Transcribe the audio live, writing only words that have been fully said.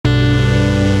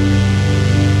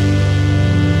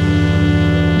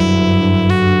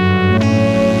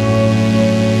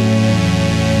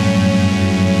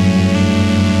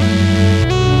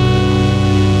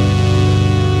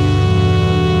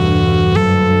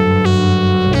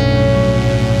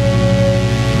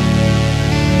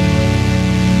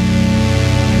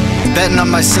betting on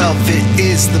myself, it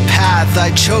is the path.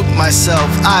 I choke myself,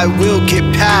 I will get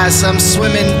past. I'm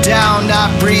swimming down,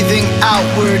 not breathing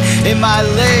outward. In my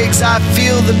legs, I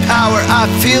feel the power, I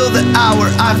feel the hour,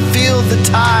 I feel the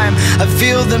time, I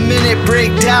feel the minute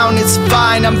break down. It's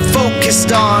fine, I'm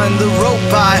focused on the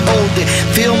rope, I hold it.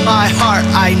 Feel my heart,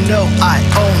 I know I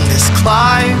own this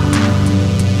climb.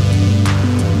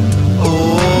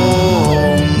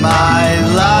 Oh, my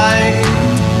life,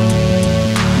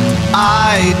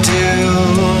 I do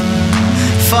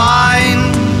find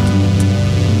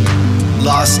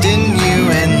lost in you,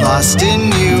 and lost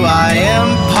in you I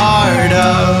am part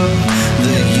of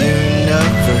the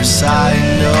universe. I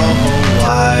know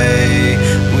why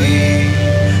we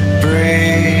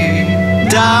break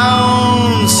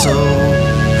down. So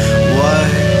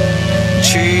what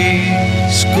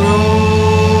trees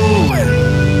grow and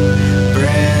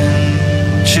branches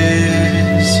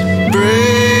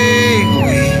break,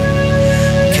 we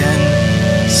can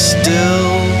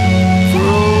still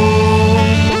grow.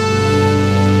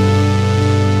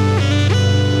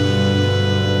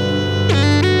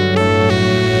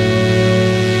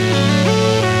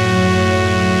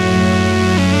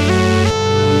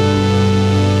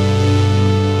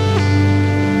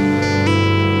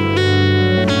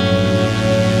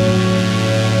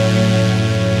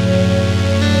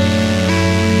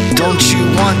 Don't you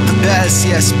want the best?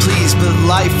 Yes, please, but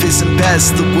life isn't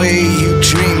best the way you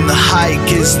dream. The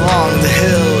hike is long, the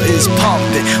hill is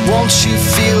pumping. Won't you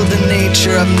feel the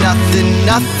nature of nothing?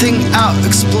 Nothing out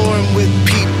exploring with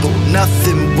people.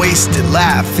 Nothing wasted,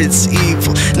 laugh, it's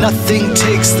evil. Nothing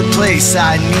takes the place,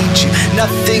 I need you.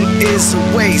 Nothing is a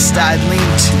waste, I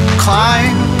lean to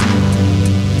climb.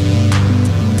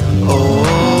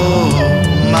 Oh,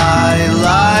 my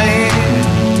life,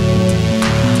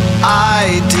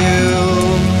 I do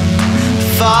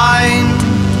find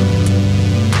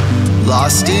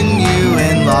lost in you,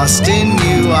 and lost in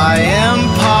you I am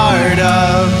part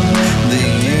of the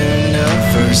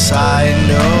universe. I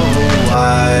know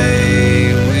why